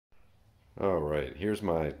Alright, here's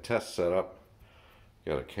my test setup.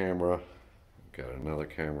 Got a camera, got another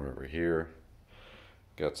camera over here,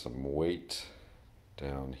 got some weight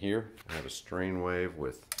down here. I have a strain wave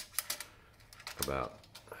with about,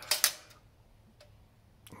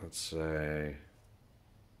 let's say,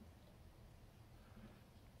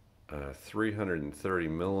 330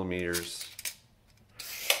 millimeters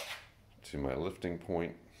to my lifting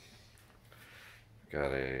point.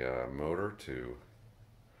 Got a motor to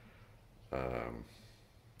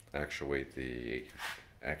actuate the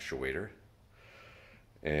actuator,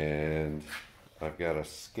 and I've got a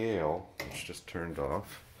scale which just turned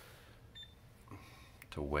off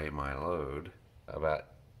to weigh my load, about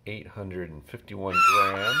 851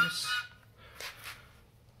 grams.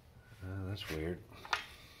 That's weird.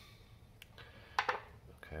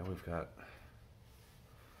 Okay, we've got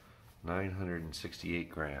 968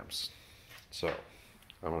 grams. So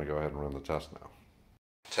I'm going to go ahead and run the test now.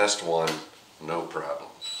 Test 1, no problem.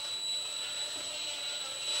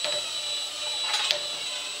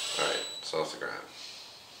 Alright, it's off the ground.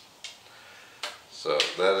 So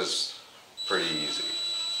that is pretty easy.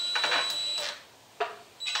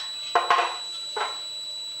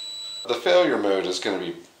 The failure mode is going to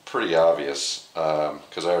be pretty obvious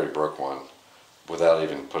because I already broke one without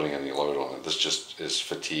even putting any load on it. This just is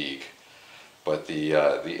fatigue. But the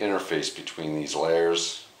interface between these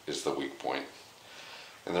layers is the weak point.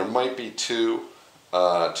 And there might be two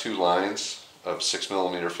lines of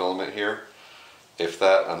 6mm filament here. If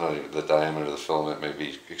that, I don't know, the diameter of the filament may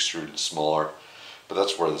be extruded smaller, but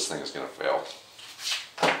that's where this thing is going to fail.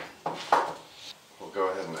 We'll go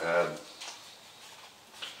ahead and add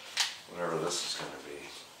whatever this is going to be.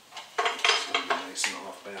 It's going to be nice and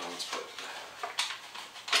off balance, but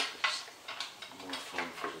it's more fun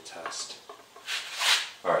for the test.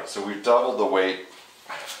 Alright, so we've doubled the weight.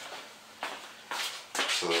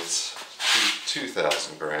 So that's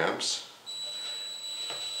 2,000 grams.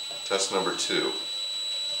 Test number 2. No.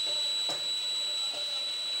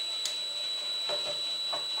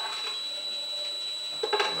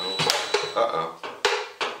 Uh-oh.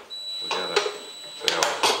 We got a fail.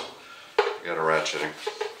 We got a ratcheting.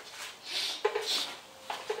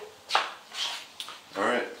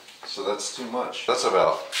 Alright, so that's too much. That's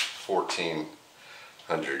about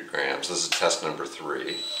 1,400 grams. This is test number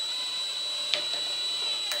 3.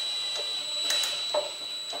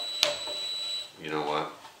 You know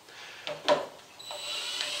what?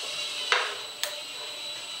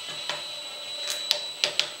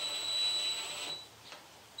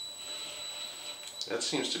 That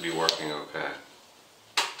seems to be working okay.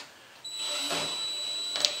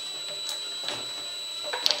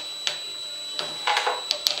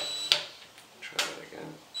 Try that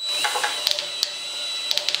again.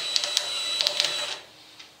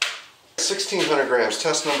 1,600 grams,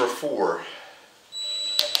 test number 4.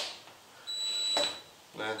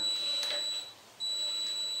 Nah.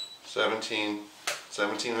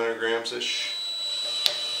 1,700 grams-ish.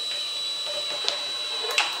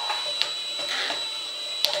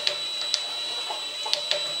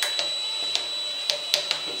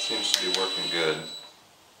 That seems to be working good.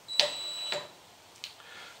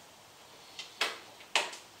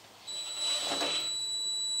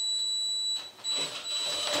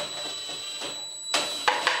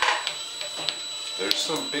 There's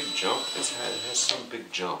some big jump. It has some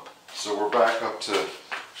big jump. So we're back up to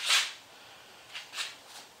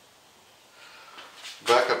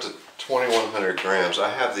 2,100 grams. I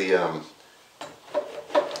have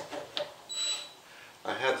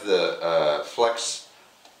the flex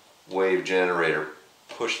wave generator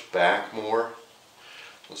pushed back more.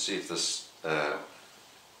 Let's see if this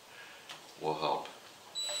will help.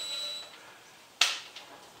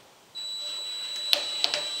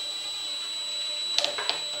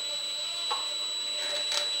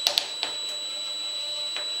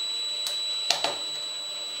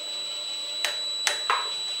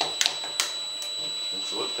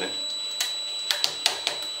 It's lifting.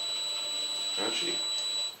 Crunchy.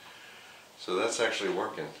 So that's actually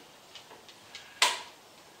working.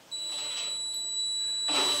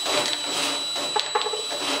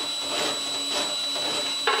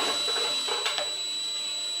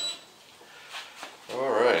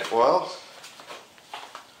 Alright, well,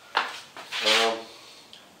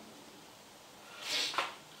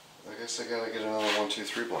 I guess I gotta get another 1, 2,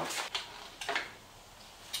 3 block.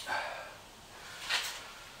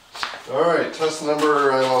 Alright, test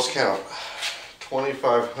number, I lost count,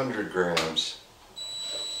 2,500 grams.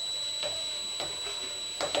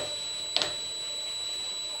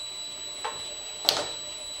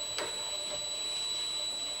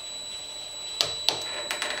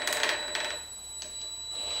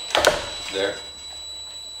 There.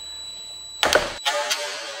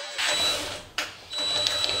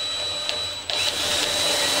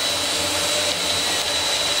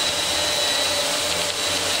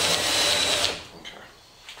 Okay.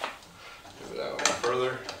 Move it out a little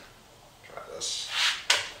further. Try this.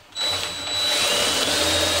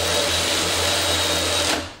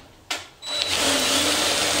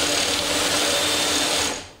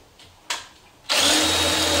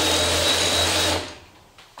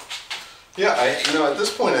 Yeah, at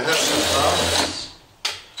this point it has some problems.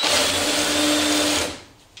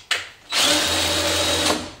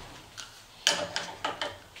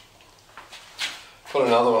 Put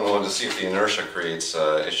another one on to see if the inertia creates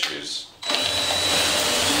issues.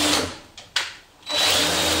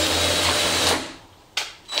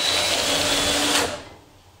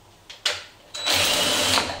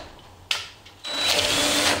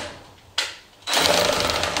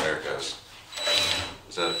 There it goes.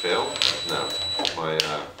 Is that a fail? No.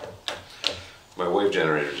 My wave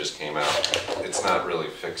generator just came out. It's not really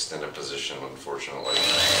fixed in a position, unfortunately.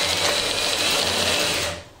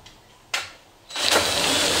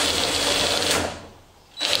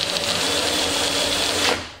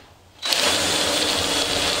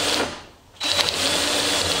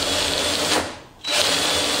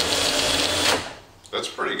 That's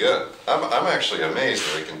pretty good. I'm actually amazed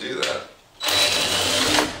that I can do that.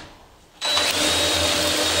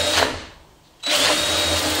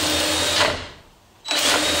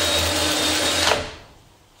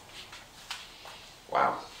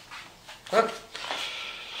 Wow. Huh.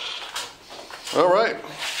 All right.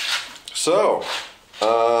 So,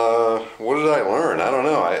 what did I learn? I don't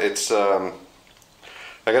know. I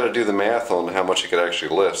got to do the math on how much it could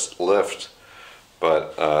actually lift.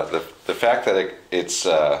 But the fact that it's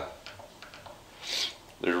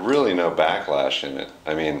there's really no backlash in it.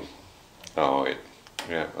 I mean, oh wait,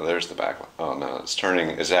 yeah, well, there's the backlash. Oh no, it's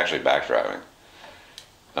turning. It's actually backdriving.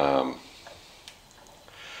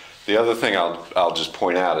 The other thing I'll just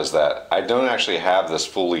point out is that I don't actually have this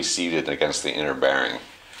fully seated against the inner bearing,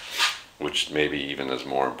 which maybe even is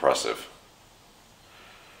more impressive.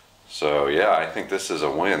 So yeah, I think this is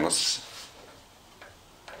a win. It's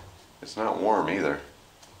not warm either.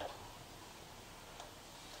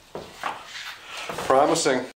 Promising.